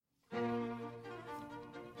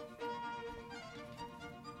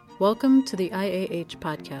Welcome to the IAH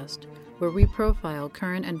podcast, where we profile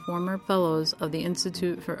current and former fellows of the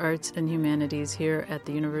Institute for Arts and Humanities here at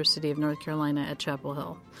the University of North Carolina at Chapel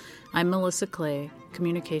Hill. I'm Melissa Clay,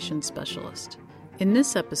 Communications Specialist. In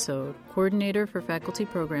this episode, Coordinator for Faculty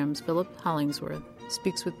Programs Philip Hollingsworth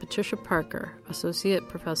speaks with Patricia Parker, Associate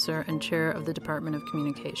Professor and Chair of the Department of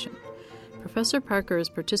Communication. Professor Parker is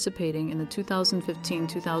participating in the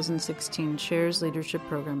 2015-2016 Chairs Leadership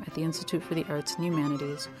Program at the Institute for the Arts and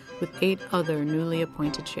Humanities with 8 other newly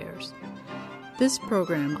appointed chairs. This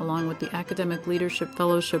program, along with the Academic Leadership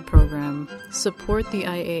Fellowship Program, support the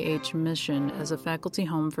IAH mission as a faculty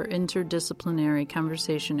home for interdisciplinary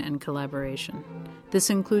conversation and collaboration. This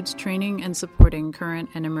includes training and supporting current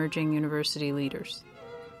and emerging university leaders.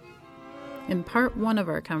 In part 1 of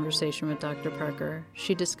our conversation with Dr. Parker,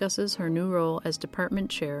 she discusses her new role as department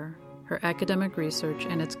chair, her academic research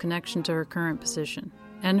and its connection to her current position,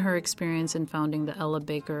 and her experience in founding the Ella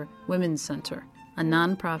Baker Women's Center, a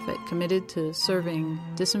nonprofit committed to serving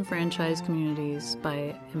disenfranchised communities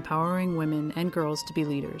by empowering women and girls to be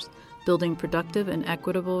leaders, building productive and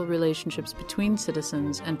equitable relationships between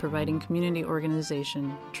citizens, and providing community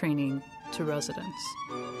organization training to residents.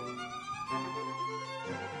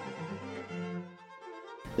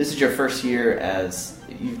 This is your first year as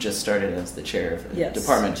you've just started as the chair of the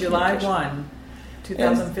department. July 1,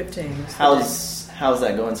 2015. How's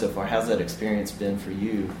that going so far? How's that experience been for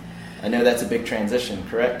you? I know that's a big transition,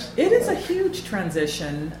 correct? It is a huge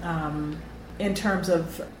transition in terms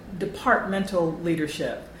of departmental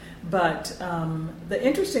leadership. But the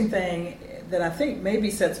interesting thing that I think maybe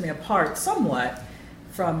sets me apart somewhat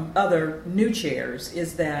from other new chairs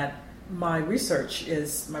is that my research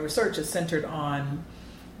is centered on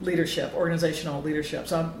leadership, organizational leadership.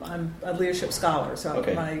 So I'm a leadership scholar. So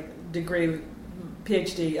okay. My degree,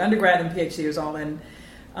 PhD, undergrad and PhD is all in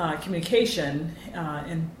communication,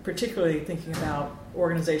 and particularly thinking about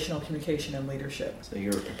organizational communication and leadership. So you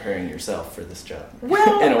were preparing yourself for this job.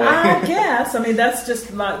 Well, in a way. I guess. I mean, that's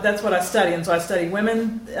what I study, and so I study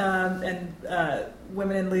women and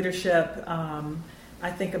women in leadership. I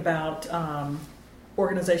think about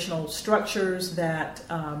organizational structures that.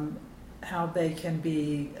 How they can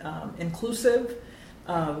be inclusive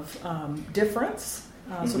of difference.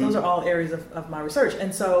 So those are all areas of my research.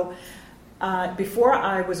 And so before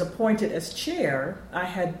I was appointed as chair, I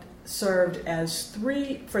had served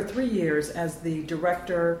for 3 years as the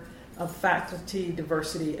director of faculty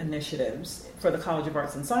diversity initiatives for the College of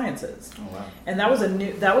Arts and Sciences. Oh, wow. And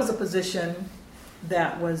that was a position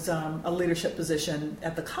that was a leadership position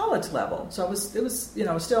at the college level. So I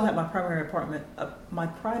still had my primary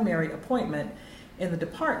appointment in the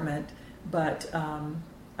department, but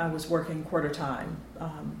I was working quarter time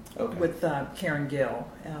with Karen Gill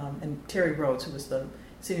and Terry Rhodes, who was the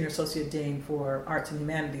Senior Associate Dean for Arts and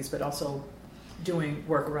Humanities, but also doing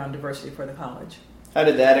work around diversity for the college. How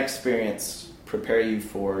did that experience prepare you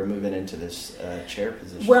for moving into this chair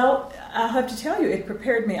position? Well, I'll have to tell you, it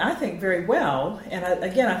prepared me, I think, very well. And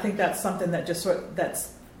I think that's something that just that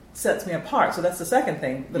sets me apart. So that's the second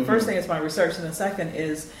thing. The first thing is my research, and the second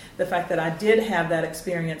is the fact that I did have that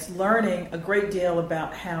experience learning a great deal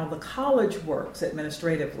about how the college works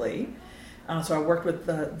administratively. So I worked with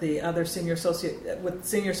the other senior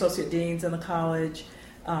associate deans in the college.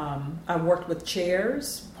 I worked with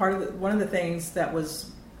chairs. One of the things that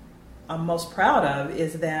I'm most proud of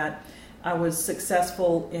is that I was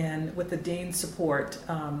successful with the dean's support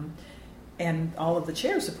and all of the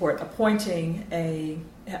chair's support,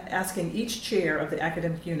 asking each chair of the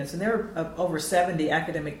academic units, and there are over 70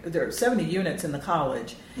 units in the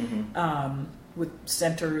college with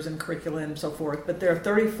centers and curricula and so forth, but there are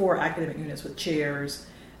 34 academic units with chairs,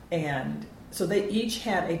 and so they each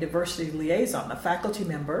had a diversity liaison, a faculty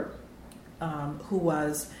member who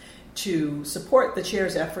was to support the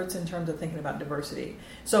chair's efforts in terms of thinking about diversity.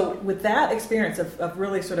 So with that experience of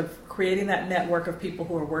really sort of creating that network of people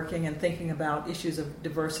who are working and thinking about issues of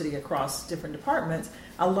diversity across different departments,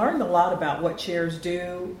 I learned a lot about what chairs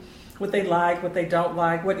do, what they like, what they don't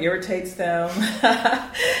like, what irritates them.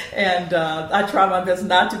 And I try my best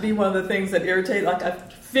not to be one of the things that irritate. Like I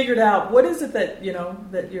figured out what is it that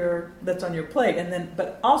that's on your plate, and then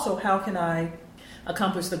but also how can I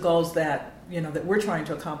accomplish the goals that we're trying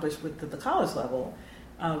to accomplish with the college level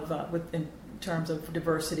in terms of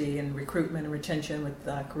diversity and recruitment and retention with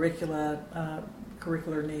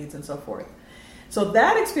curricular needs and so forth. So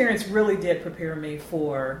that experience really did prepare me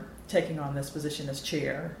for taking on this position as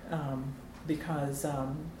chair because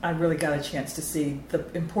I really got a chance to see the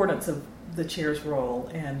importance of the chair's role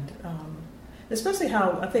and especially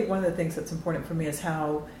how I think one of the things that's important for me is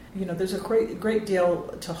how there's a great deal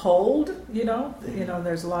to hold.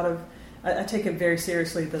 There's a lot of. I take it very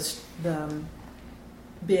seriously. The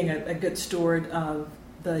being a good steward of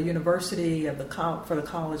the university, for the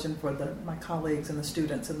college, and for my colleagues and the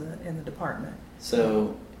students in the department.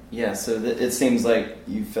 So. Yeah, so it seems like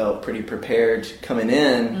you felt pretty prepared coming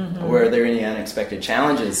in. Mm-hmm. Were there any unexpected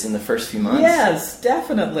challenges in the first few months? Yes,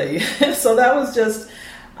 definitely. So that was just,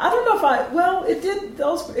 I don't know if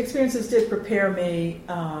those experiences did prepare me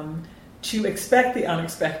to expect the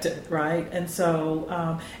unexpected, right? And so,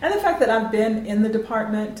 and the fact that I've been in the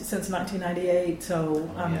department since 1998,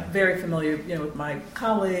 so I'm very familiar, with my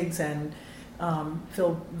colleagues and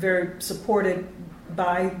feel very supported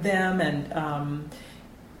by them and,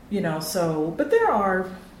 but there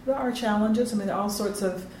are challenges. I mean, there are all sorts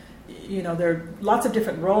of, there are lots of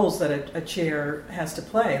different roles that a chair has to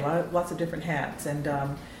play, lots of different hats. And,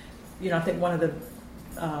 I think one of the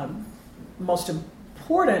most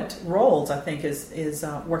important roles, I think, is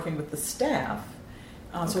working with the staff.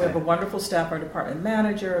 So we have a wonderful staff, our department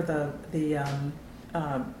manager, the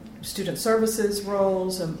student services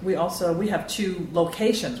roles, and we have 2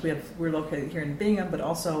 locations. We're located here in Bingham, but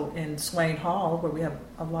also in Swain Hall, where we have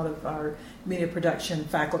a lot of our media production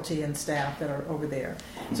faculty and staff that are over there.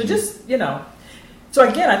 Mm-hmm. So just so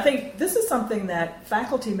again, I think this is something that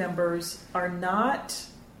faculty members are not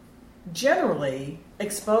generally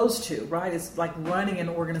exposed to, right? It's like running an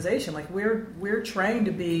organization. Like we're trained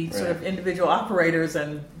to be sort of individual operators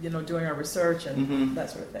and doing our research and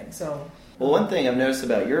that sort of thing. So. Well, one thing I've noticed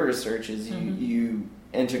about your research is you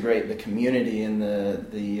integrate the community and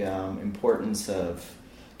the importance of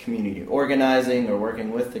community organizing or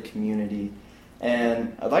working with the community.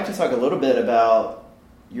 And I'd like to talk a little bit about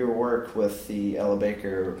your work with the Ella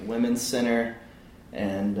Baker Women's Center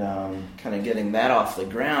and kind of getting that off the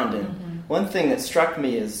ground. And one thing that struck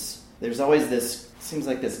me is there's always seems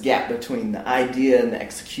like this gap between the idea and the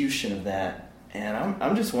execution of that. And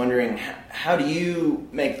I'm just wondering, how do you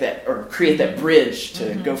make that or create that bridge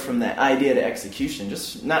to go from that idea to execution?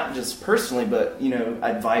 Just not just personally, but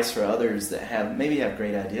advice for others that maybe have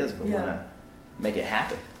great ideas but want to make it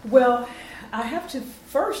happen. Well, I have to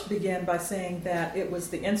first begin by saying that it was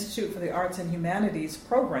the Institute for the Arts and Humanities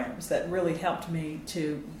programs that really helped me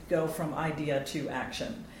to go from idea to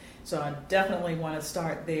action. So I definitely want to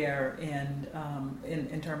start there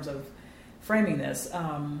in terms of framing this.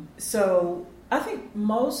 So I think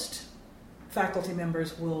most faculty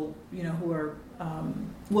members will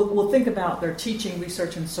think about their teaching,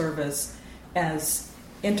 research, and service as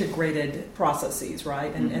integrated processes,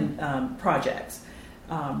 right, and projects.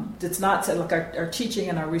 It's not like our teaching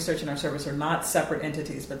and our research and our service are not separate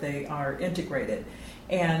entities, but they are integrated.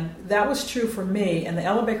 And that was true for me, and the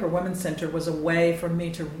Ella Baker Women's Center was a way for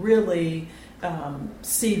me to really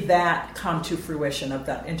see that come to fruition, of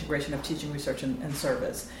that integration of teaching, research, and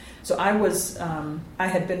service. So I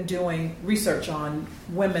had been doing research on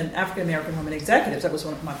African American women executives. That was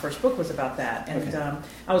my first book was about that. And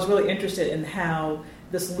I was really interested in how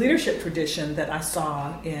this leadership tradition that I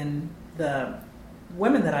saw in the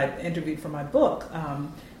women that I interviewed for my book,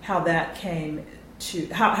 how that came to,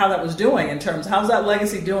 how that was doing in terms, how's that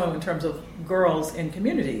legacy doing in terms of girls in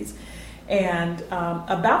communities. And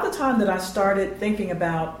about the time that I started thinking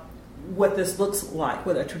about what this looks like,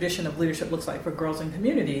 what a tradition of leadership looks like for girls in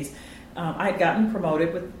communities, I had gotten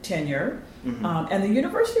promoted with tenure, and the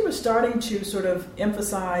university was starting to sort of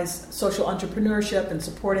emphasize social entrepreneurship and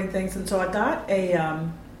supporting things, and so I got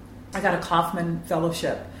a Kauffman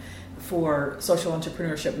Fellowship for social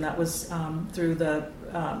entrepreneurship, and that was through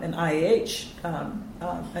an IAH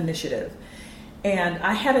initiative. And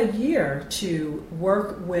I had a year to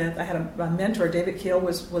work with. I had a mentor. David Keel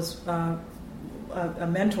was a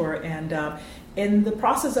mentor, and in the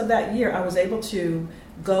process of that year, I was able to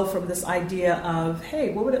go from this idea of,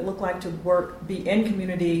 hey, what would it look like to be in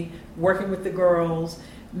community, working with the girls,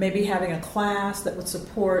 maybe having a class that would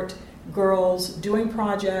support girls doing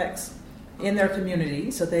projects in their community,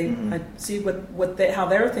 so they see how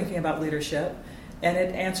they're thinking about leadership. And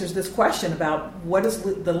it answers this question about what is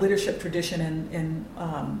the leadership tradition in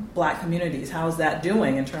Black communities? How is that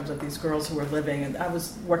doing in terms of these girls who are living? And I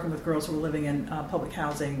was working with girls who were living in public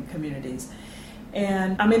housing communities.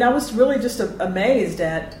 And I mean, I was really just amazed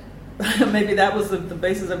at, maybe that was the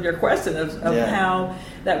basis of your question, of how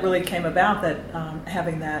that really came about, that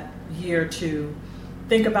having that year to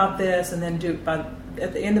think about this and then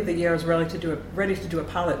at the end of the year, I was ready to do a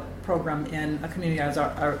pilot program in a community I was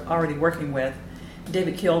already working with.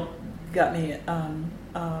 David Keel got me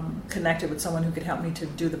connected with someone who could help me to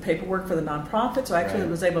do the paperwork for the nonprofit. So I actually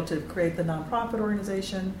was able to create the nonprofit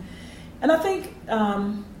organization. And I think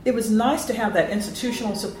it was nice to have that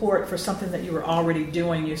institutional support for something that you were already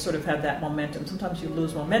doing. You sort of had that momentum. Sometimes you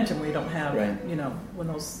lose momentum when you don't have, right.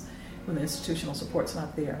 When the institutional support's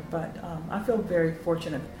not there. But I feel very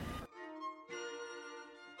fortunate.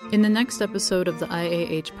 In the next episode of the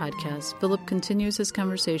IAH podcast, Philip continues his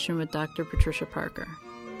conversation with Dr. Patricia Parker.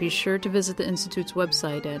 Be sure to visit the Institute's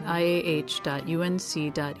website at iah.unc.edu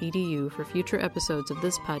for future episodes of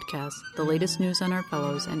this podcast, the latest news on our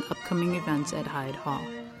fellows, and upcoming events at Hyde Hall.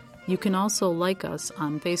 You can also like us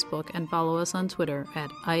on Facebook and follow us on Twitter at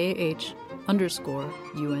IAH_UNC.